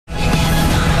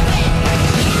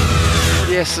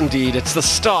yes, indeed. It's the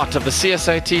start of the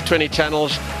CSA T20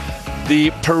 Challenge.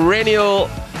 The perennial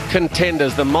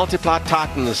contenders, the Multiply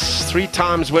Titans, 3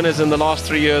 times winners in the last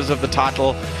 3 years of the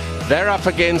title. They're up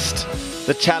against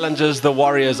the challengers, the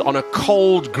Warriors, on a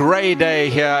cold, grey day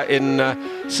here in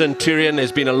Centurion.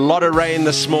 There's been a lot of rain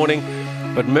this morning,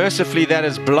 but mercifully that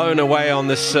is blown away on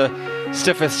this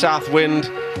stiffest south wind.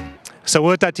 So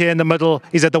word out here in the middle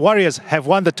is that the Warriors have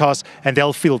won the toss and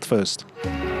they'll field first.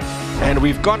 And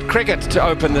we've got cricket to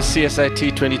open the CSA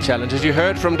T20 Challenge. As you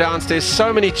heard from downstairs,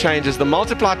 so many changes. The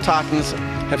Multiply Titans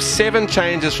have 7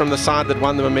 changes from the side that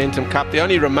won the Momentum Cup. The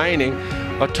only remaining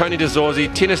are Tony de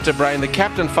Zorzi, Tinus de Bruin, the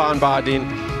captain Faan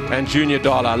Bahadien, and Junior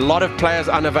Dala. A lot of players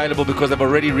unavailable because they've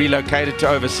already relocated to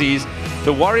overseas.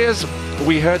 The Warriors,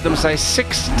 we heard them say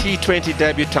 6 T20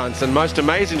 debutants, and most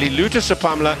amazingly, Luta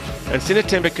Sapamla and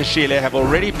Sinatembe Kashile have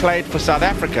already played for South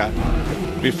Africa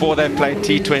before they played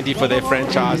T20 for their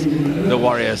franchise, the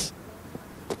Warriors.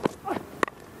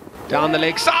 Down the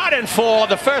leg side and 4,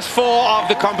 the first 4 of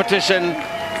the competition.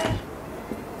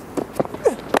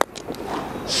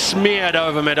 Smeared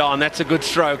over mid-on, that's a good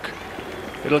stroke.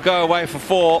 It'll go away for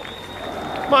 4.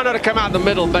 Might not have come out the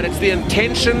middle, but it's the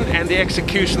intention and the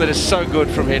execution that is so good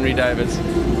from Henry Davids.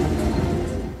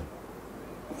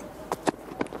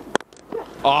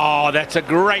 Oh, that's a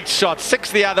great shot.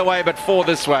 6 the other way, but 4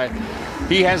 this way.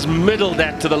 He has middled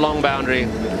that to the long boundary.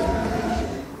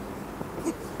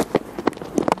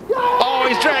 Oh,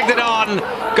 he's dragged it on.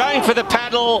 Going for the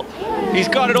paddle. He's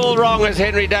got it all wrong as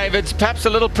Henry Davids. Perhaps a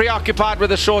little preoccupied with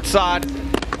the short side.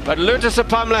 But Luta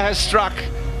Sapamla has struck.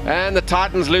 And the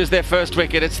Titans lose their first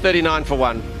wicket. It's 39 for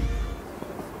 1.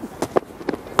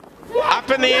 Up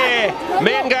in the air.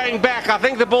 Men going back. I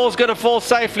think the ball's going to fall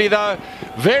safely though.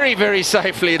 Very, very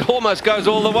safely. It almost goes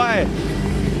all the way.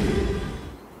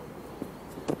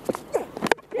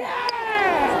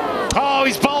 Oh,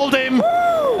 he's bowled him.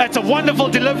 That's a wonderful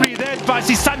delivery there by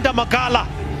Sisanda Magala.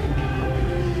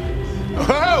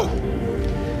 Oh,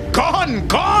 gone.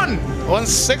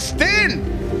 116.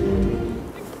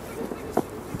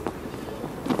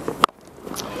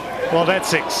 Well, that's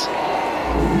 6.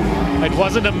 It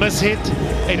wasn't a miss-hit.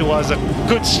 It was a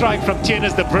good strike from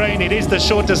Tinus de Bruin. It is the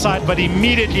shorter side, but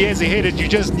immediately as he hit it, you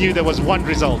just knew there was one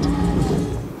result.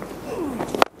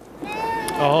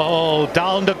 Oh,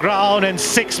 down the ground and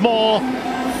 6 more.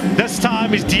 This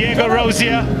time is Diego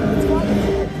Rosier.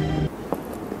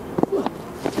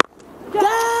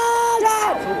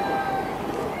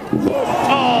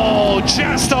 Oh,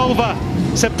 just over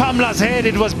Sapamla's head.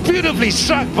 It was beautifully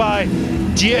struck by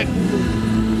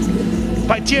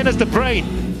Tinus de Bruin.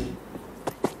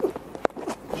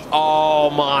 Oh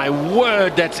my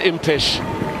word, that's impish.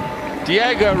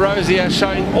 Diego Rosier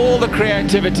showing all the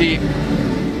creativity.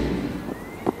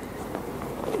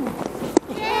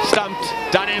 Stumped,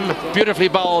 done him, beautifully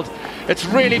bowled. It's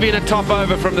really been a top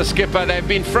over from the skipper. They've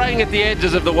been fraying at the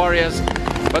edges of the Warriors,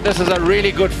 but this is a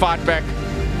really good fight back.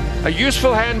 A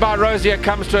useful hand by Rosier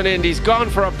comes to an end. He's gone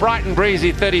for a bright and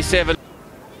breezy 37.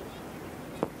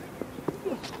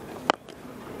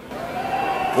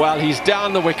 Well, he's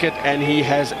down the wicket and he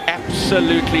has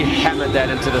absolutely hammered that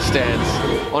into the stands.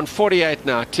 On 48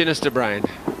 now, Tinus de Bruin.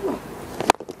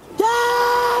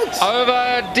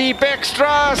 Over deep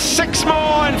extra, 6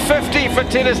 more and 50 for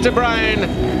Tinus de Bruin.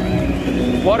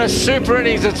 What a super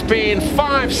innings it's been.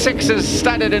 5 6s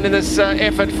studded in this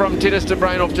effort from Tinus de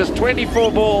Bruin off just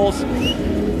 24 balls.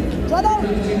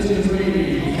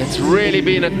 It's really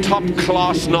been a top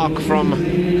class knock from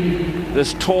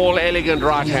this tall, elegant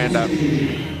right-hander.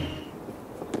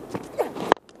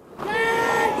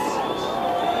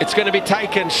 It's going to be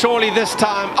taken, surely this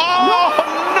time. Oh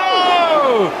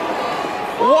no!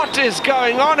 What is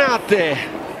going on out there?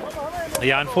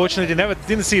 Yeah, unfortunately,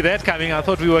 didn't see that coming. I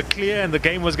thought we were clear and the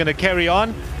game was going to carry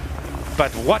on.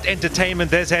 But what entertainment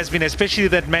this has been, especially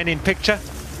that man in picture.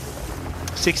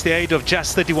 68 of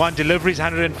just 31 deliveries,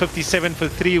 157 for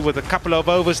 3 with a couple of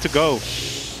overs to go.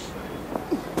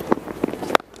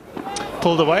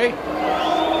 Pulled away.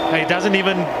 And he doesn't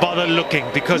even bother looking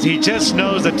because he just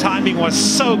knows the timing was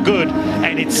so good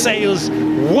and it sails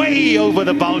way over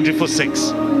the boundary for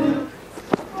 6.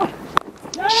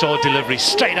 Short delivery,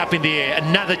 straight up in the air.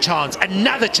 Another chance,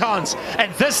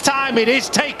 and this time it is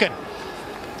taken.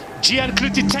 Gian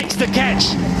Kluti takes the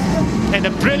catch, and a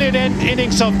brilliant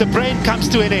innings of the Brain comes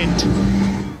to an end.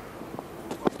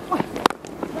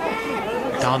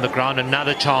 Down the ground,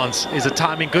 another chance. Is the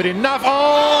timing good enough?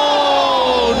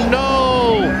 Oh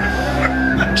no!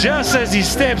 Just as he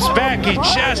steps back, he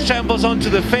just shambles onto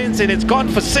the fence, and it's gone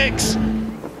for 6.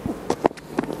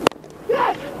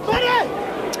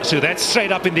 So that's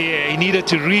straight up in the air. He needed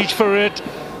to reach for it.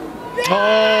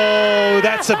 Oh,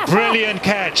 that's a brilliant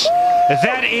catch.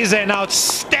 That is an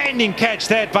outstanding catch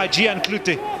that by Gian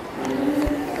Klute.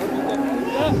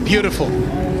 Beautiful.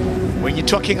 When you're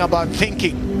talking about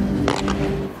thinking.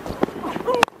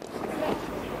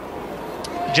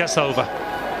 Just over.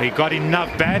 He got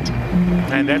enough bat,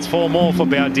 and that's 4 more for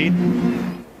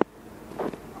Berdien.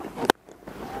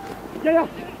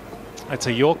 That's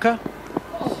a Yorker.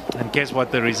 And guess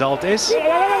what the result is?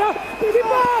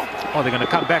 Oh, they're going to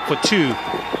come back for 2.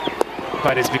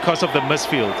 But it's because of the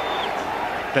misfield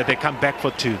that they come back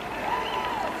for 2.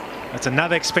 That's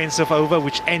another expensive over,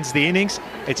 which ends the innings.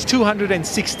 It's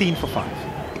 216 for 5.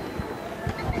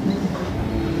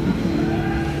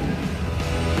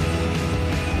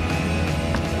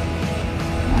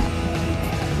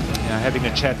 Having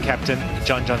a chat, Captain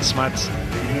John Smuts.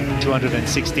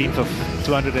 216 for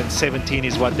 217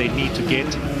 is what they need to get.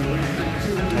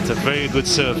 That's a very good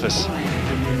surface.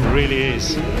 It really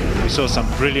is. We saw some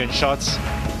brilliant shots.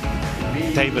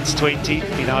 David's 20,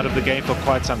 been out of the game for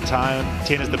quite some time.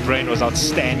 Tennis the Brain was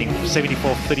outstanding,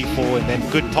 74-34, and then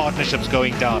good partnerships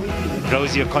going down.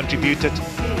 Rosier contributed,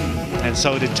 and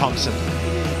so did Thompson.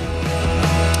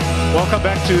 Welcome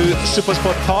back to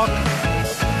SuperSport Park.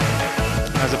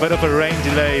 There's a bit of a rain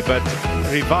delay, but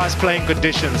revised playing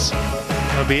conditions.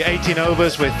 There'll be 18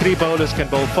 overs where 3 bowlers can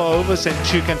bowl 4 overs and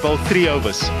 2 can bowl 3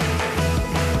 overs.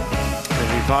 The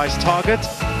revised target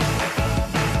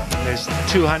is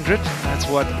 200. That's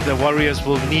what the Warriors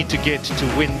will need to get to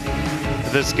win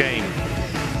this game.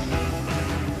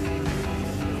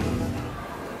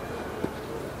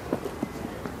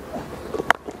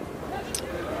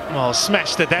 Oh,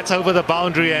 smashed it. That's over the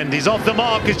boundary, and he's off the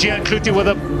mark. Is Gian Klute with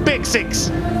a big 6.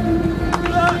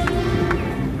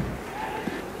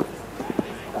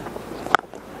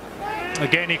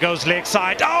 Again, he goes leg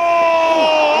side.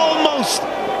 Oh,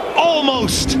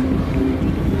 almost.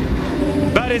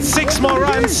 But it's 6 more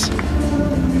runs.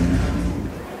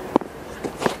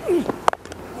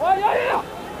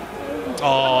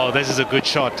 Oh, this is a good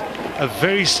shot. A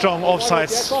very strong offside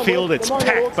field. It's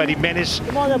packed, but he managed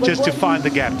just to find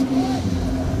the gap.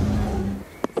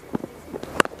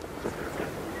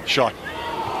 Shot.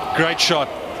 Great shot.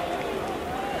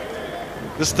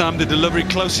 This time the delivery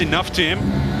close enough to him.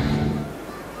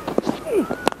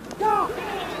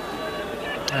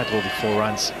 That will be 4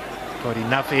 runs. Got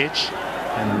enough edge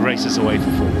and races away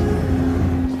for 4.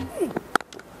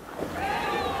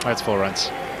 That's 4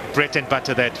 runs. Bread and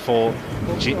butter that for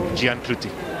Gian Klute.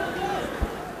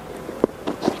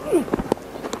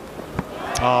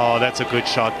 Oh, that's a good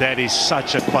shot. That is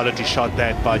such a quality shot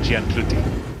that by Gian Klute.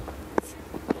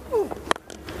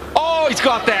 Oh, he's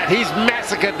got that. He's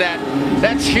massacred that.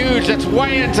 That's huge. That's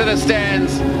way into the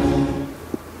stands.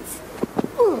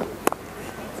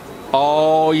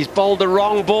 Oh, he's bowled the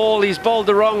wrong ball. He's bowled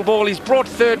the wrong ball. He's brought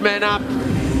third man up.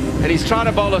 And he's trying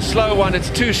to bowl a slow one. It's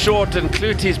too short, and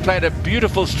Klute's played a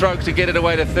beautiful stroke to get it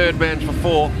away to third man for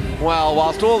 4. Well,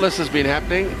 whilst all this has been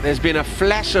happening, there's been a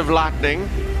flash of lightning,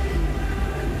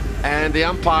 and the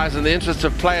umpires, in the interest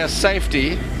of player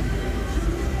safety,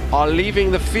 are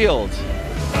leaving the field.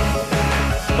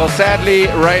 Well, sadly,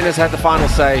 rain has had the final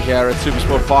say here at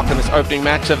SuperSport Park in this opening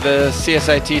match of the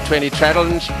CSA T20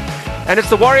 Challenge. And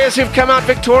it's the Warriors who've come out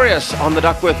victorious on the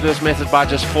Duckworth-Lewis method by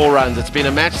just 4 runs. It's been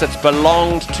a match that's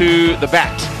belonged to the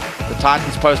bat. The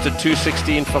Titans posted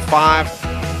 216 for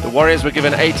 5. The Warriors were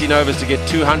given 18 overs to get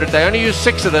 200. They only used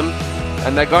 6 of them,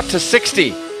 and they got to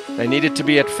 60. They needed to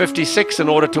be at 56 in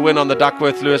order to win on the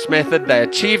Duckworth-Lewis method. They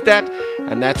achieved that,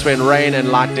 and that's when rain and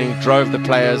lightning drove the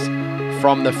players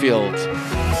from the field.